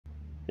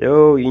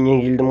Йоу,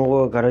 үйіне келдім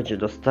ғой. Короче,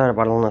 достар,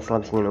 барлығына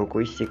салам, сенен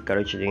көйсек.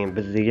 Короче, деген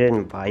біз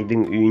деген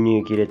байдың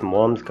үйіне келетін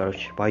боламыз.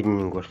 Короче, байдың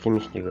үйін көрсем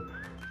ішіндегі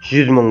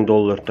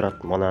 $100,000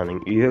 тұрады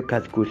мынаның үйі.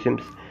 Қазір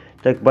көрсеміз.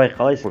 Так, бай,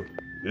 қалайсың?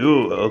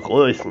 Йоу,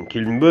 қалайсың?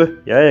 Келдің бе?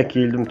 Я,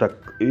 келдім. Так,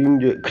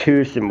 үйіңде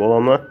кіре берсем бола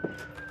ма?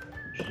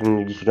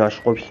 100,000 есігін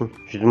ашып қойыпсың.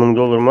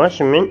 $100,000 ма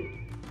шынымен?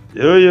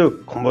 Йоу,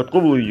 қымбат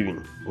қой бұл үй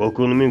деген.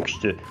 Балконымен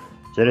күшті.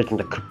 Жарайды,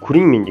 онда кіріп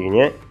көрейін мен деген,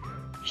 я?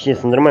 Ішіне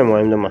сындырмаймын,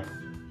 уайымдама.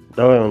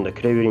 Давай онда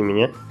кіре берейін мен,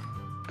 я?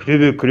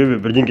 Кіре бер,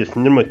 бірдеңке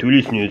сындырма,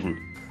 төлейсің өзің.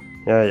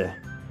 Я.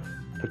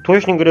 Так,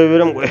 точно кіре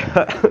берем ғой.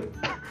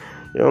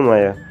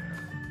 Ё-моё.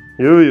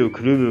 Йо,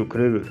 кіре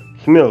бер.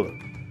 Смело.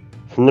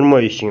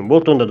 Сындырма ештеңе.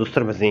 Болды онда,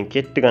 достар, біз деген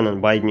кеттік,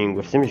 анан байдың үйін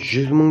көрсеміз.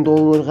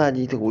 $100,000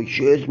 дейді ғой,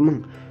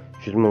 100,000.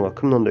 100,000-ға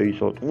кім мынандай үй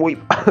салады? Ой,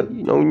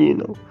 мынау не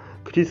мынау?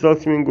 Кіре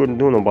салысымен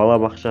көрдім, оны бала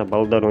бақша,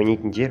 балдар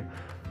ойнайтын жер.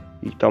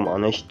 И там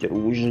ана іштер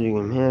уже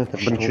деген.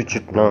 Бірінші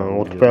очередь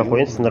отпай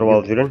қойын, сындырып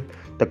алып жүрен.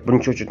 Так,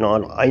 бірінші очередь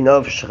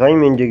айналып шығайын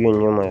мен деген,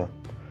 не-мая.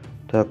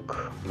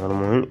 Так,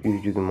 нормально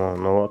үй деген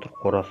маған ұнап жатыр,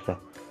 қорасы.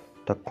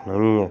 Так,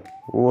 не.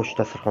 Ош,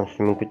 дастархан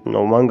үстімен кетті.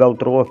 Мынау мангал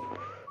тұр ғой.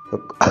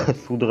 Так,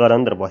 суды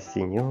қараңдар,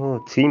 бассейн.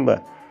 Йо, түсейін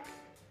ба?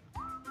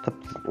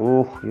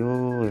 Ох,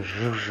 йо,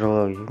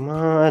 жып-жылы.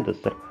 Ема,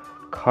 достар.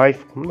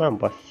 Кайф,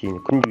 мынан бассейн.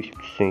 Күнде өсіп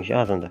түссең ше,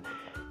 азанда.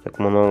 Так,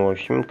 мынау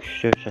общем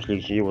күшті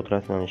шашлик жеп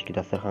отырасың, ана ішке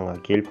дастарханға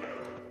келіп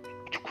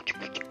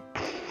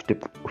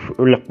деп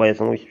үрлеп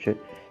қоясың ғой, ше.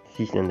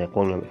 Істейсің андай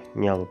қолыңа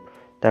не алып.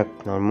 Так,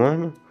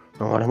 нормально.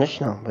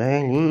 Қараңдаршы,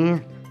 блин.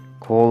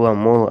 Кола,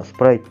 мола,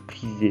 спрайт,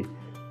 пизде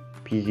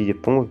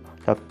деппін ғой.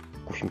 Так,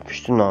 в общем,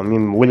 күшті.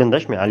 Мен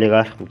ойландашы, мен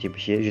олигархпын, типа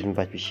ше, 100,000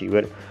 подписчигі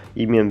бар.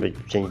 И мен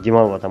және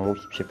демалып атам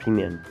өсіп ше,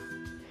 примерно.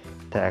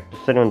 Так,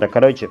 достар, онда,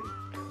 короче,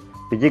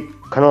 бізде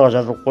каналға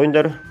жазылып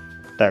қойыңдар.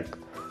 Так,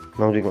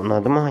 мынау деген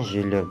ұнады ма?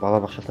 Жерлер бала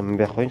бақшасына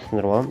мінбей қойын,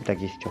 сындырып аламын. Так,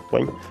 есік жоқ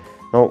қойын.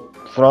 Мынау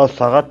сразу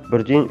сағат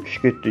 1-ден 3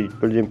 кетті дейді,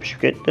 1-ден пішіп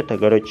кетті. Так,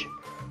 короче,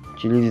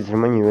 телевизор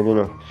ма не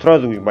өлі,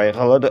 сразу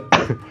байқалады.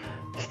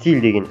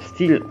 Стиль деген,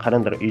 стиль,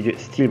 қараңдар, үйде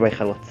стиль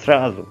байқалады,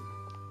 сразу.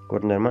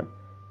 Көрдіңдер ма?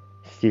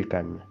 Стиль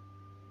кәдімгі.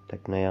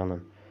 Так, мына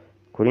жағынан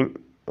көрейін.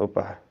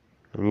 Опа,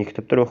 не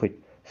кітаптар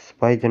оқиды?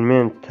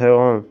 Спайдермен,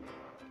 Теон,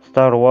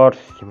 Star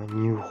Wars,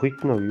 не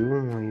оқиды мынау,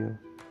 ё-моё.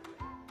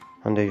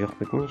 Андай жоқ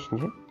бетін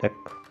ішінде. Так,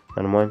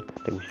 нормально.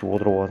 Так,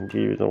 отырып аласың,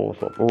 телевизор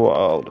қосып.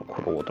 Вау,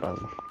 көріп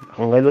отырасың.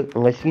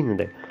 Ыңғайсыз екен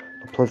андай.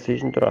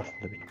 PlayStation тұр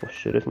астында, бүйтіп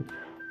бос жүресің.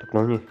 Так,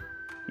 мынау не?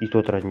 Ит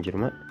отыратын жер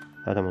ма?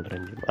 Адам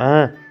отыратын жер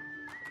ма?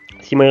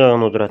 Симай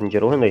қалған отыратын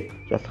жер ғой, андай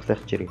жастық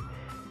сияқты жерге.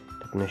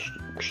 Так, мына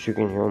күшті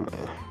екен,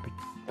 ё-моё.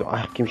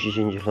 Аяқ киім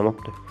шешетін жер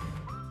самапты.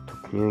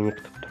 Так, не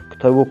кітаптар?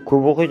 Кітап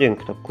көп оқиды,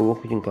 кітап көп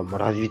оқиды, кәдімгі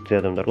развитый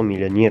адамдар ғой,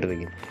 миллионер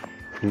деген.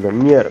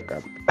 Миллионер,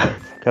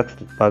 как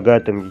стать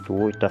богатым дейді,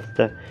 ой,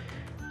 таста.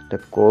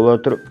 Так, кола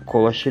тұр,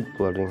 кола ішеді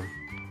бұлар деген.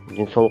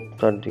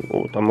 Денсаулықтар деген,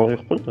 о, тамақ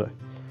жоқ қой да.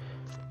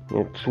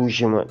 Су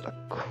ішемі,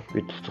 так,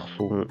 бет ыстық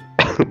суын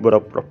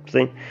бұрап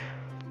тастайын.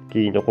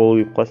 Кейінде қол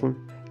үйіп қалсын,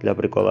 для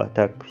прикола.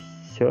 Так,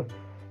 все.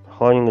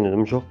 Холодильникте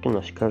дым жоқ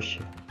екен,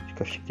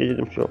 шкафчикте де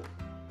дым жоқ.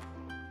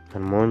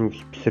 Нормально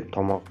пісіріп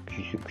тамақ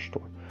күйсе күшті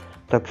ғой.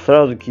 Так,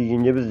 сразу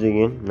кигенде біз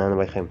деген мынаны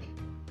байқаймыз.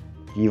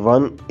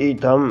 Диван и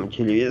там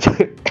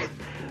телевизор.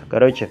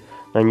 Короче,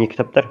 мына не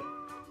кітаптар?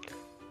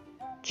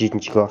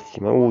 7-ші класс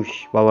дейм, ой,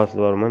 баласы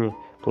бар ма не?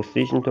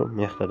 PlayStation тұр,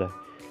 мына да.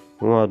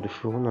 Уа,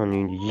 душу,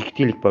 мынаның үйінде 2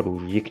 телек бар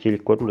уже, 2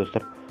 телек көрдім,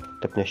 достар.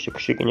 Так, мына іште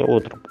күшті екен,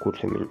 отырып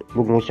көрсем мен.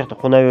 Бүгін осы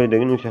жақта қона бер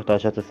деген, осы жақта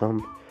ашата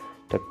салам.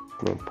 Так,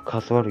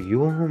 касы бар,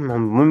 ё,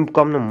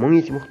 мүмкамнан 1000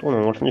 есе мықты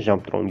ғой, арасында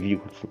жамып тұрған үйде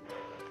көрсін.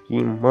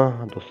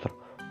 Ема, достар.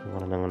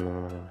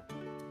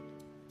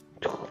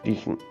 Түк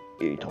дейсің,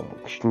 там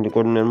күштінде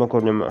көрінер ма?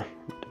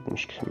 Так,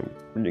 ішкісімен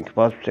бірдеңке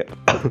басып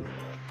сияқты.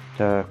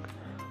 Так,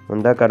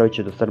 онда,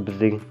 короче, достар, біз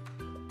деген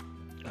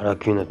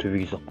ракина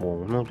төбеге соқ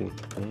болған, мынау деген.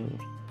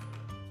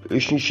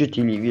 3-ші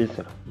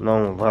телевизор,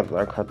 мынау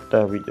ваза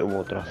қатта бүйтіп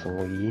отырасың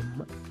ғой,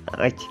 ема,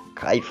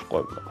 кайф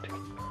қой,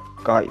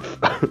 кайф.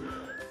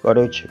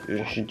 Короче,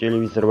 3-ші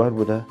телевизор бар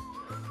бұда.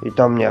 И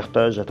там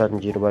мына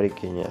жататын жер бар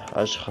екен,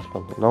 ашық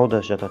аспан. Мынау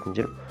да жататын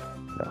жер.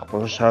 Бірақ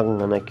бұл шағын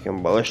ғана екен,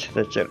 бала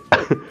жататын жер.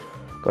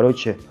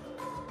 Короче,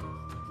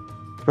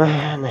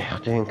 мына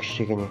деген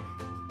күшті екен.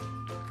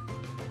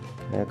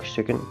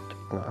 Күшті екен.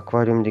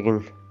 Аквариум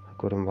деген,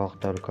 аквариум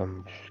балықтары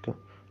кәмі.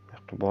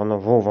 Бағана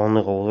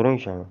ванныйға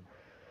отырайын жаңа.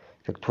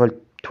 Так,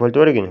 туалет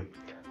бар екен.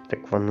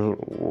 Так, ванной,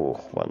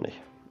 ох, ванной.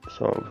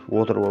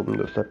 Отырып алдым,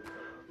 достар.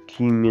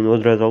 Киіммен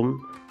отыра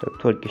салдым. Так,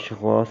 туалетке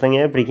шығып алсаң,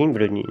 прикинь,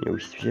 біреуіне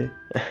өстіп ше.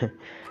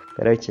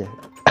 Короче,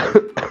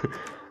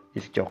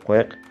 есік жоқ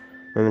қояқ.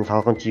 Мен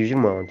салқын тиіп жүр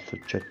маған,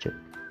 чат.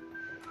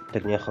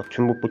 Так, не қақ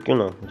түн болып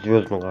кеткен,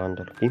 звездың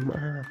қағандар.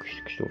 Ема,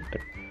 күшті болып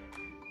тұр.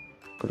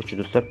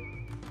 Короче, достар,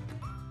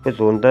 біз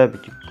онда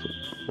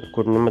бүйтіп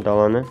көрдім ме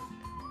даланы.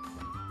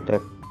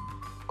 Так,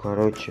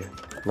 короче,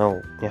 мынау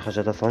неқа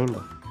жата салайын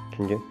ба?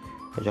 Түнде.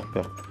 Жоқ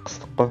бірақ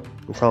қыстық қой.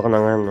 Мысалға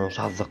аңғарымнан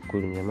жаздық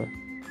көрінеді ма?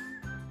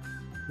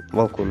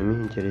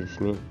 Балконымен,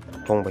 терезесімен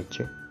тоңбайды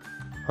ше.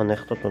 ана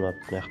жақта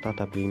тоңады, мына жақта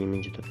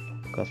отоплениемен жатады.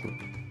 Қазір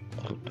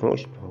құрылып тұр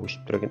ғой,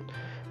 өшіп тұр екен.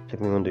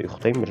 Так мен онда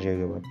ұйықтаймын бір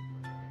жерге барып.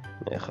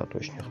 Мына жаққа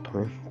точно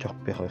ұйықтамаймын. Жоқ,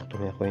 бұл жаққа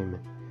ұйықтамай ақ қояйын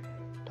мен.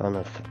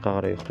 Ана сыртқа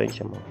қарай ұйықтайын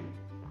шамалы.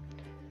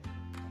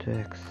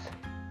 Такс.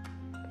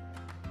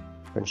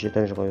 Бірінші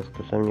этажға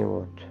ұйықтасам не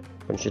болады?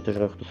 Бірінші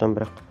этажға ұйықтасам,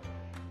 бірақ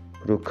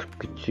біреу кіріп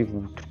кетсе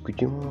өлтіріп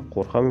кетемін ғой,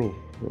 қорқамын.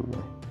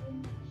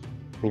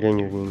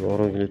 Миллионерден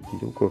ұры келеді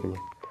дейді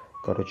көбіне.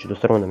 Короче,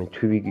 достар, онда мен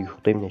төбеге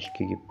ұйықтаймын,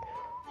 әшекке келіп.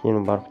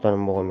 Сенің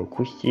барлықтарың болғанмен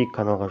көшсек,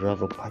 каналға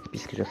жазылып,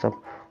 подписка жасап,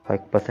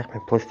 лайк бассақ,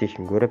 мен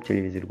PlayStation көріп,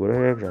 телевизор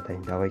көріп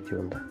жатайын. Давайте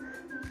онда.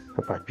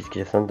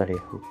 Подписка жасаңдар,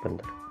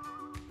 ұмытпаңдар.